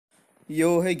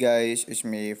Yo, hey guys, it's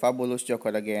me, Fabulous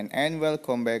Joker again, and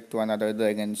welcome back to another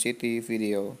Dragon City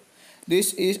video.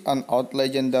 This is an old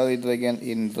legendary dragon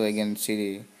in Dragon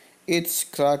City. It's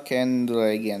Kraken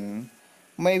Dragon.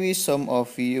 Maybe some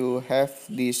of you have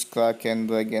this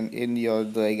Kraken Dragon in your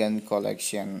dragon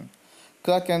collection.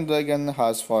 Kraken Dragon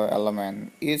has four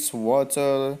elements. It's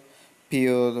water,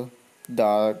 pure,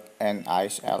 dark, and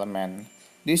ice element.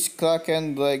 This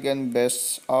Kraken Dragon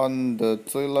based on the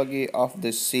trilogy of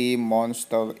the sea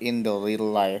monster in the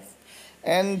real life.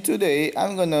 And today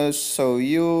I'm gonna show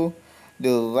you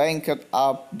the ranked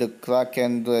up the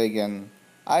Kraken Dragon.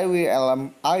 I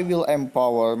will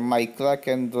empower my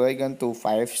Kraken Dragon to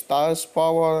 5 stars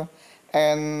power,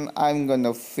 and I'm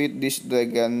gonna feed this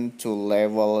dragon to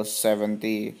level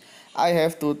 70. I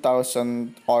have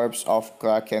 2000 orbs of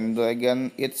Kraken Dragon.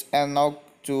 It's enough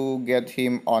to get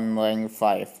him on rank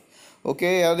 5.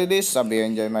 Okay, after this, hope you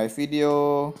enjoy my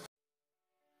video.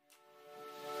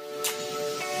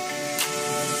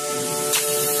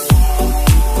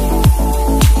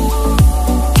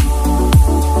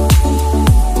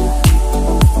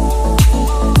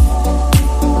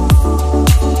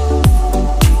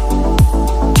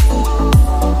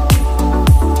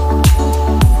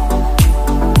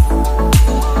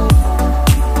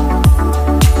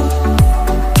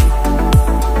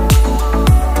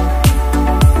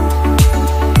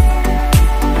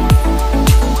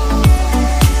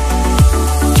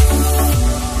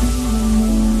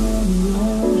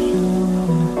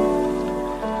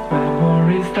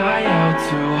 Die out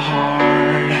too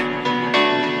hard.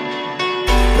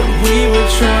 But we were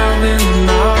traveling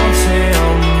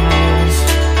mountains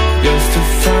just to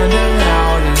find the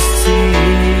loudest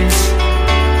seas.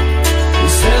 We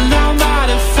set down by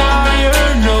the fire,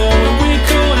 knowing we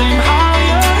could aim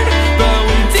higher, but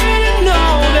we didn't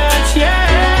know that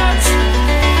yet.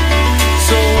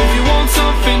 So if you want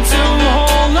something to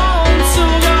hold on to,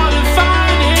 gotta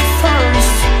find it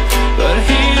first. But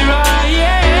here I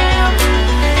am,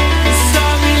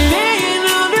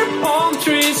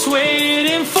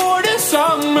 waiting for the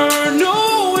summer,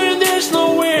 knowing there's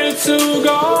nowhere to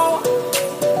go.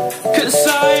 'Cause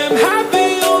I am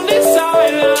happy on this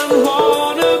island,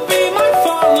 wanna be my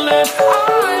farmland.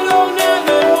 I don't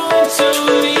ever want to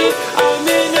leave, I'm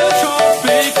in a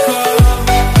tropic club.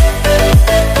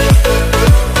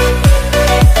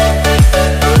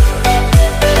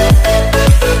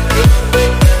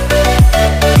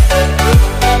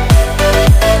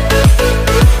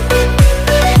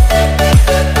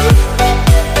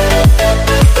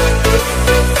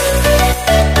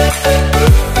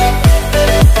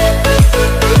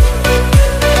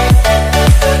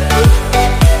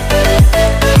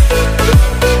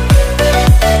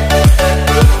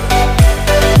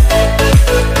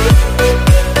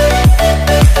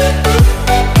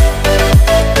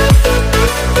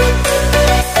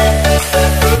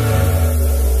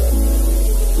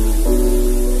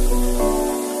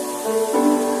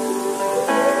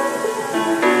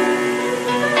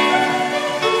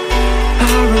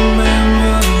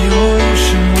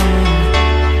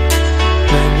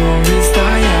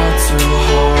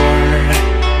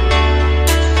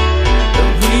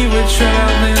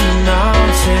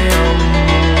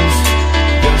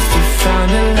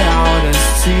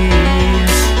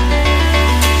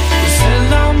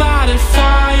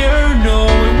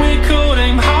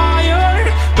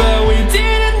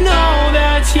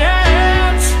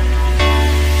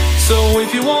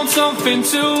 Something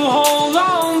to hold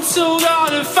on to,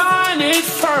 gotta find it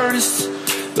first.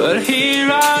 But here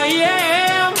I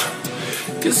am,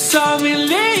 'cause I've been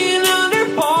laying under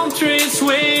palm trees,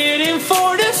 waiting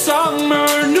for the summer,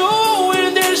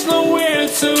 knowing there's nowhere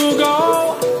to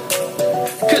go.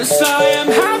 'Cause I am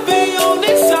happy on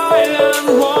this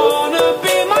island, wanna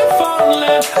be my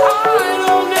farmland. I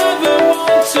don't ever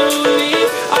want to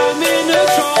leave, I'm in a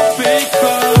tropic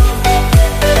club.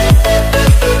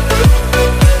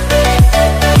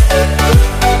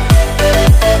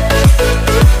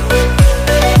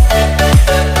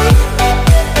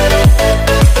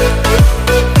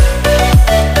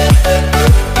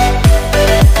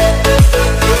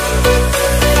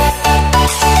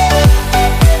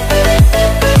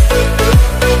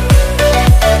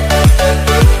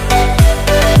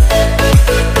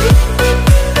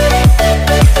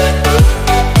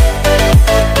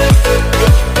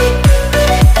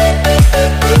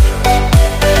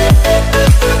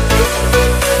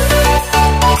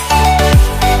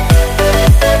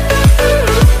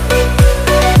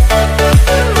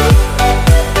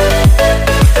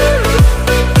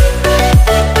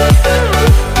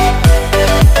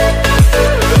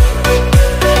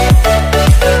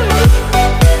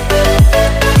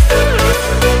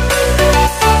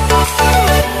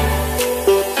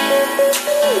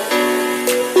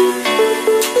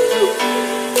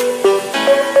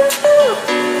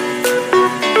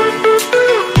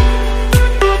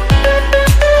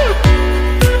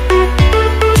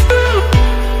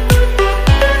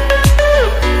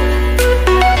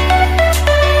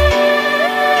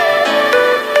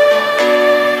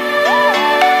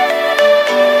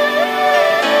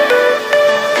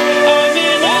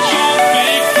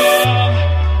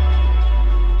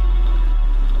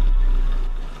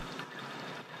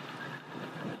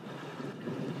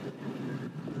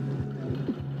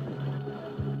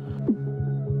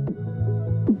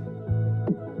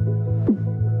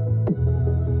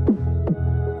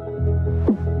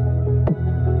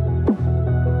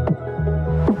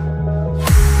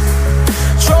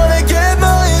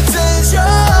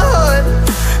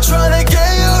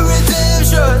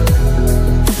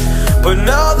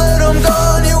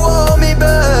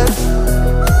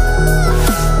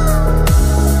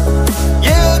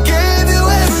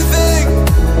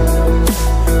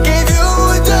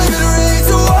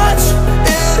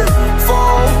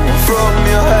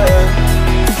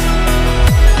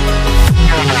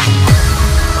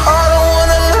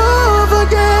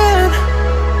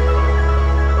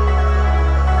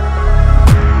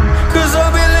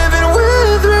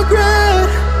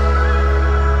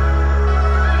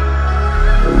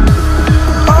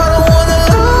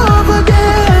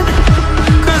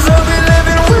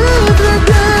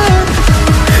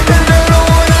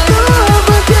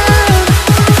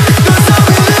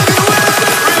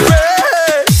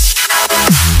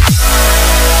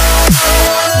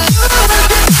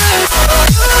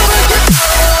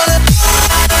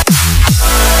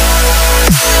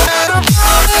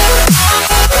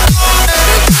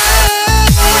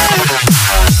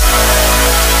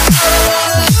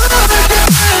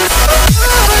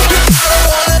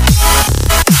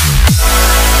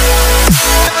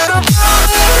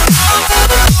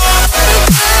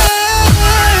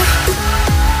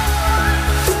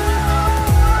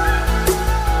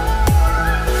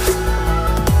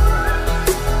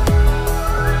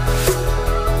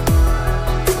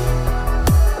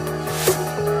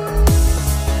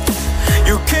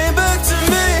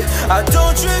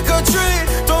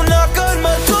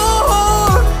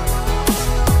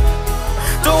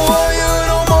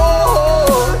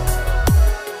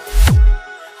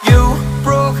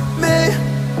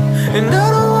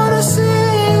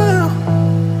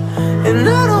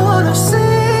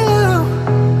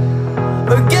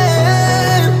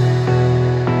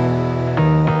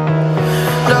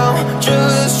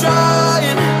 just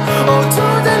trying. Oh,